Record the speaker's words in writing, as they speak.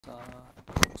Så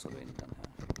låser vi in den här.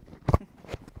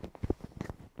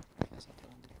 Jag sätter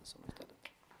den lite så istället.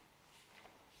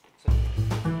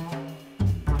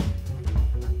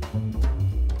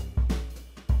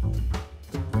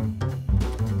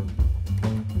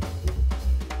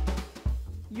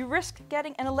 You risk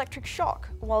getting an electric shock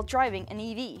while driving an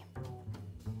EV.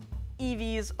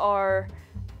 EVs are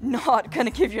not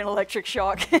going to give you an electric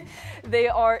shock. They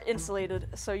are insulated,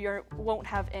 so you won't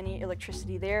have any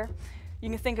electricity there. You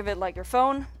can think of it like your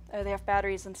phone. They have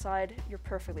batteries inside. You're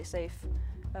perfectly safe.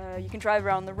 You can drive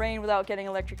around in the rain without getting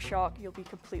electric shock. You'll be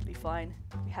completely fine.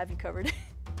 We have you covered.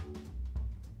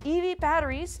 EV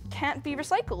batteries can't be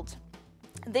recycled.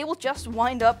 They will just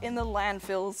wind up in the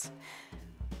landfills.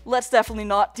 Let's definitely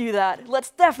not do that. Let's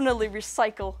definitely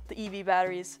recycle the EV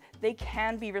batteries. They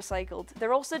can be recycled.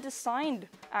 They're also designed,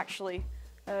 actually,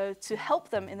 to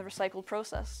help them in the recycled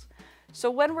process. So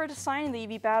when we're designing the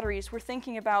EV batteries, we're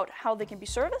thinking about how they can be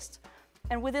serviced,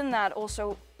 and within that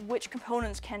also which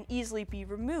components can easily be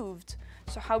removed,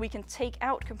 so how we can take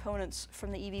out components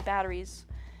from the EV batteries.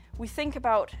 We think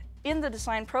about, in the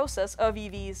design process of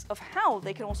EVs, of how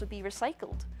they can also be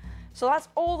recycled. So that's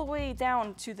all the way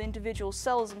down to the individual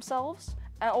cells themselves,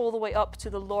 and all the way up to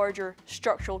the larger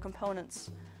structural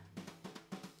components.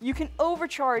 You can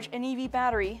overcharge an EV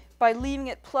battery by leaving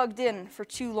it plugged in for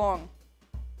too long.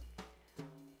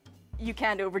 You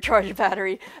can't overcharge a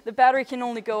battery. The battery can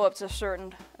only go up to a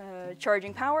certain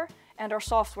charging power, and our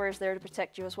software is there to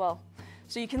protect you as well.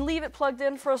 So you can leave it plugged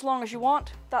in for as long as you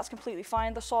want. That's completely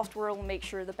fine. The software will make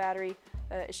sure the battery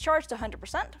is charged to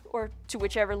 100% or to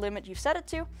whichever limit you've set it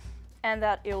to, and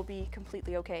that it'll be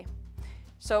completely okay.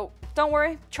 So don't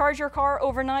worry, charge your car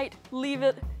overnight, leave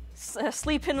it,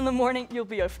 sleep in the morning,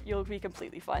 you'll be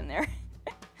completely fine there.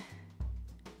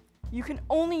 You can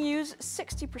only use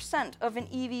 60% of an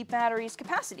EV battery's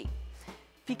capacity,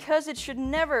 because it should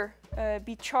never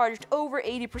be charged over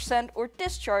 80% or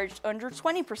discharged under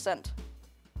 20%.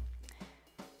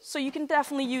 So you can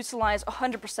definitely utilize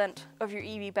 100% of your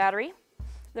EV battery.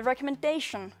 The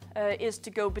recommendation is to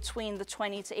go between the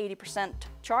 20 to 80%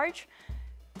 charge.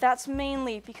 That's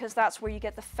mainly because that's where you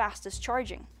get the fastest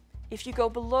charging. If you go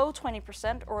below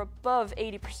 20% or above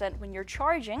 80% when you're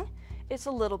charging, it's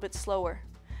a little bit slower.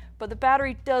 But the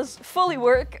battery does fully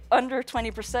work under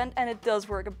 20%, and it does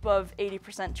work above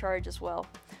 80% charge as well.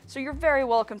 So you're very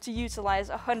welcome to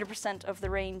utilize 100% of the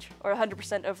range, or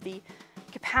 100% of the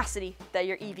capacity that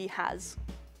your EV has.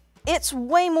 It's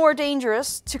way more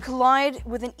dangerous to collide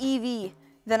with an EV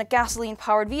than a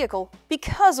gasoline-powered vehicle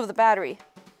because of the battery.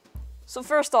 So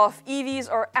first off, EVs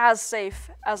are as safe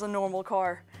as a normal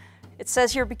car. It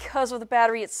says here because of the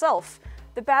battery itself.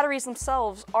 The batteries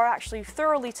themselves are actually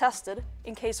thoroughly tested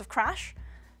in case of crash.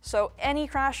 So any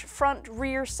crash, front,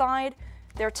 rear, side,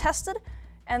 they're tested.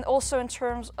 And also in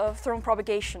terms of thermal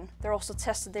propagation, they're also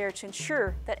tested there to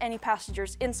ensure that any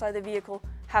passengers inside the vehicle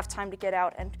have time to get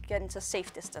out and get into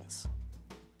safe distance.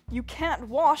 You can't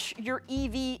wash your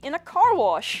EV in a car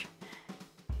wash.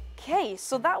 Okay,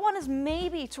 so that one is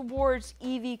maybe towards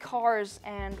EV cars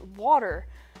and water.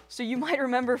 So you might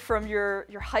remember from your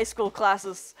high school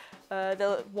classes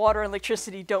that water and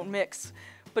electricity don't mix.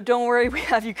 But don't worry, we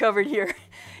have you covered here.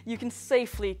 You can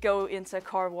safely go into a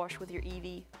car wash with your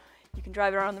EV. You can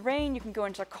drive around in the rain, you can go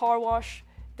into a car wash.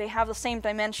 They have the same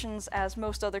dimensions as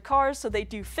most other cars, so they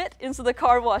do fit into the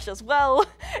car wash as well,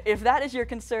 if that is your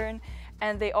concern.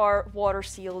 And they are water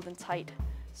sealed and tight,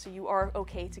 so you are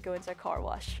okay to go into a car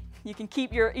wash. You can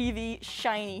keep your EV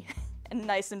shiny and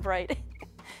nice and bright.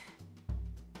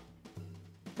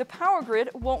 The power grid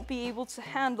won't be able to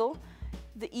handle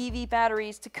the EV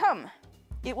batteries to come.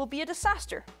 It will be a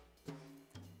disaster.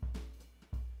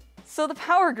 So the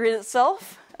power grid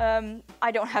itself,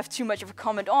 I don't have too much of a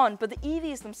comment on, but the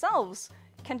EVs themselves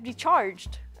can be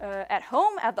charged at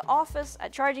home, at the office,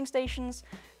 at charging stations.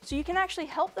 So you can actually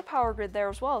help the power grid there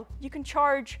as well. You can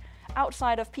charge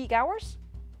outside of peak hours.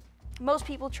 Most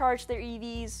people charge their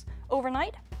EVs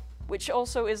overnight, which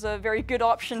also is a very good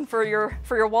option for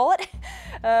your wallet.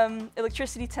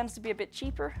 Electricity tends to be a bit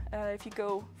cheaper if you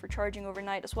go for charging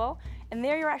overnight as well. And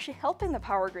there you're actually helping the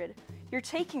power grid. You're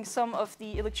taking some of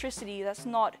the electricity that's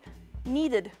not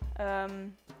needed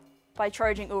by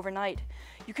charging overnight.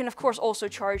 You can of course also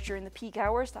charge during the peak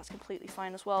hours. That's completely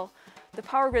fine as well. The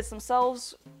power grids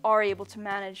themselves are able to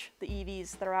manage the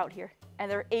EVs that are out here, and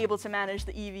they're able to manage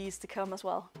the EVs to come as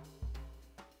well.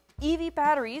 EV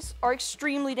batteries are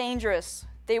extremely dangerous.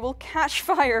 They will catch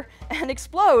fire and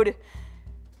explode.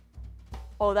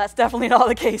 Oh, that's definitely not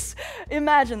the case.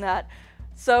 Imagine that.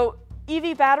 So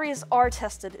EV batteries are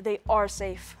tested. They are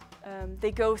safe.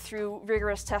 They go through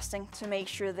rigorous testing to make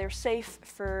sure they're safe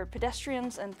for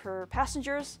pedestrians and for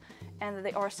passengers, and that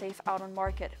they are safe out on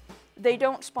market. They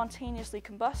don't spontaneously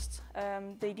combust.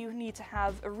 They do need to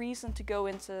have a reason to go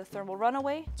into thermal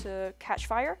runaway to catch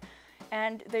fire,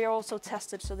 and they are also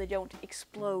tested so they don't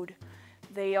explode.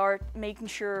 They are making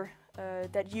sure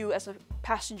that you as a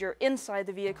passenger inside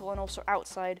the vehicle and also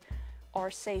outside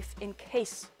are safe in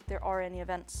case there are any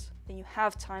events. Then you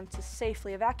have time to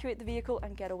safely evacuate the vehicle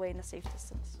and get away in a safe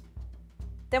distance.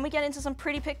 Then we get into some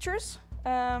pretty pictures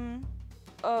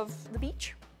of the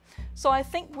beach. So I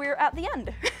think we're at the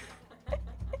end.